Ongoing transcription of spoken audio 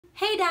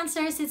Hey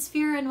dancers, it's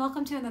Vera and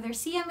welcome to another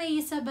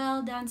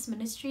CMA-Isabel dance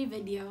ministry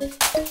video.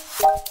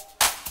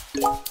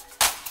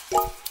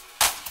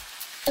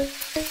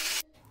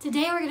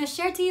 Today we're going to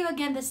share to you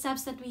again the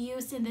steps that we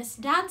used in this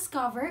dance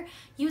cover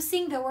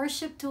using the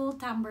worship tool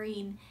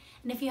Tambourine.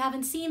 And if you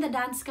haven't seen the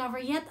dance cover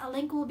yet, a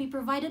link will be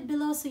provided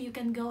below so you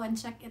can go and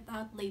check it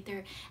out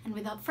later. And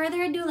without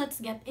further ado, let's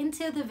get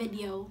into the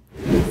video.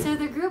 So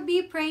the Group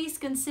B praise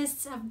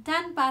consists of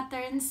 10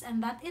 patterns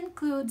and that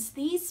includes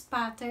these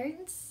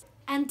patterns.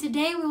 And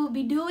today we will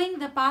be doing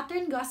the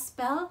pattern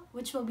gospel,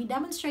 which will be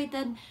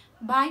demonstrated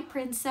by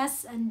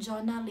Princess and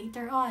Jonah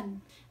later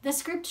on. The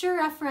scripture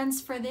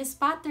reference for this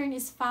pattern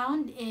is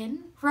found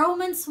in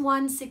Romans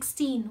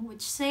 1:16,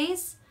 which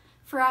says,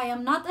 "For I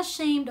am not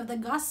ashamed of the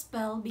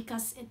gospel,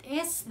 because it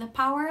is the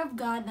power of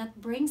God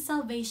that brings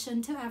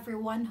salvation to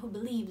everyone who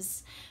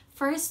believes,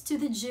 first to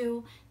the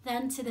Jew,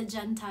 then to the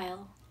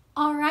Gentile."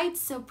 Alright,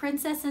 so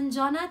Princess and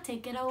Jonah,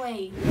 take it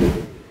away.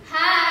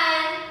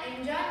 Hi,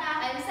 I'm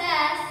Jonah. I'm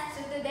Sess.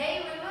 So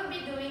today we will be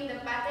doing the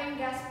pattern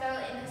gospel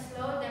in a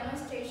slow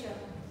demonstration.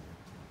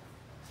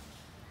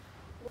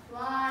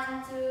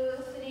 1,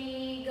 2,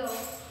 3, go.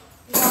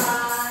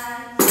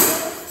 1, 2,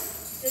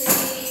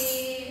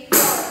 3,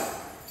 4,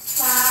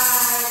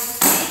 5,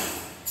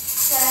 6,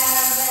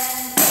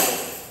 7,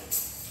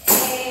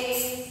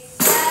 8,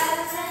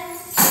 7,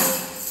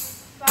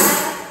 6,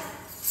 5,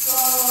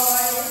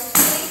 4,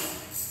 3,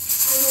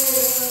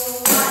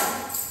 2, 1.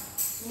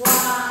 1,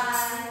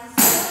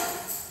 2,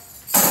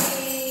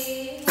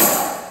 3,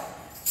 4,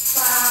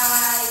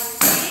 5,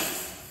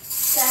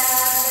 6,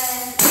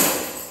 7,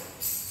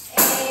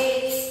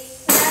 8,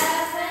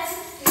 7,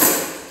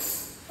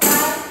 6,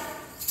 5,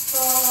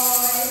 4,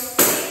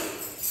 3,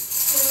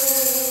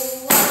 2,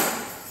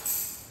 1.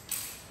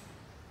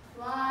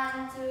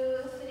 1,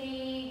 2,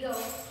 3, go.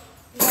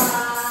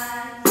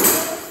 1, 2,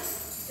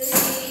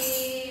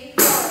 3,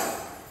 4,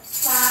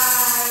 5,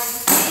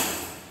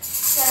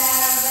 6,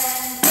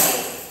 7,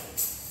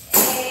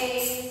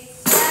 8,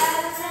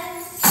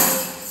 7,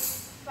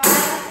 6,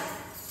 5,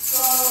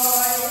 4,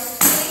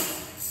 3,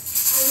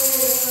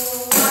 2,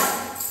 1.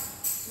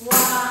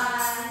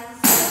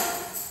 1, 2,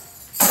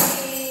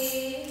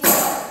 3,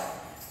 4,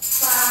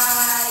 5,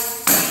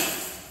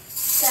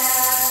 6,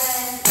 7,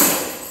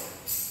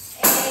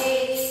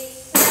 8,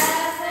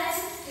 7,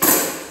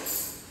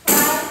 6,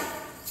 5,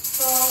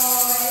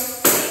 4,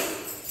 3,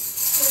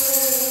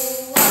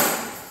 2,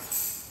 1.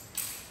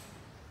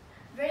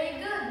 Very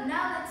good.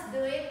 Now let's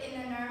do it in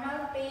a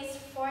normal pace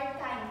 4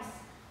 times.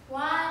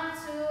 1,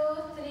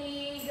 2,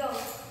 3, go.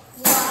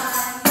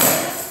 1,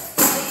 2,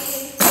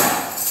 3,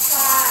 4,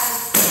 5,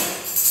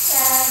 6,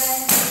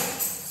 7,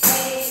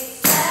 8,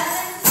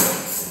 7,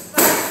 6,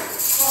 5,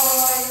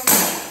 4,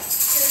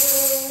 3,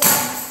 2,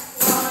 1.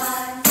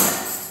 1, 2,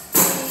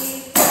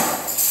 3, 4,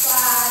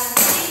 5,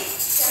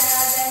 6,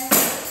 7,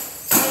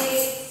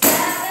 8,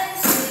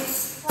 7,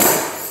 6,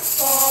 5,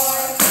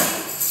 4,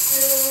 3,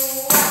 2,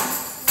 1.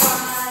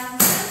 1,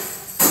 2,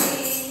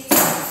 3,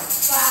 4,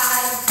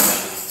 5,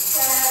 6,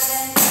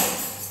 7,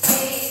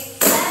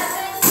 8,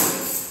 7,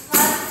 6,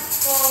 5,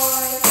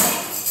 4,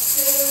 3,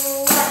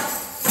 2, 1.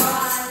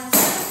 1,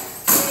 2,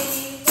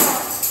 3,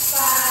 4,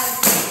 5,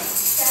 6,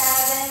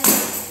 7,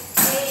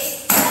 8,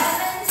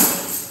 7,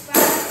 6,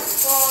 5,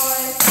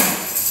 4, 3,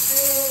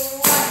 2,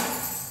 1.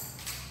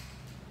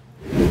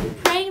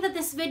 Praying that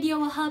this video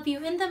will help you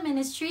in the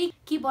ministry.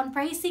 Keep on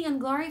praising and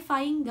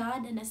glorifying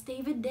God, and as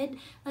David did,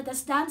 let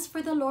us dance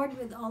for the Lord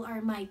with all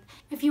our might.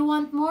 If you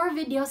want more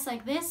videos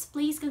like this,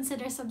 please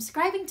consider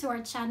subscribing to our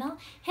channel,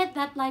 hit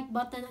that like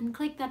button, and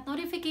click that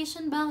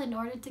notification bell in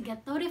order to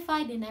get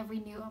notified in every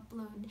new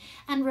upload.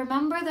 And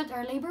remember that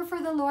our labor for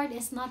the Lord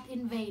is not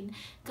in vain.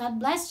 God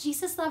bless,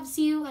 Jesus loves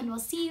you, and we'll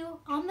see you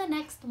on the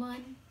next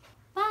one.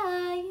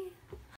 Bye!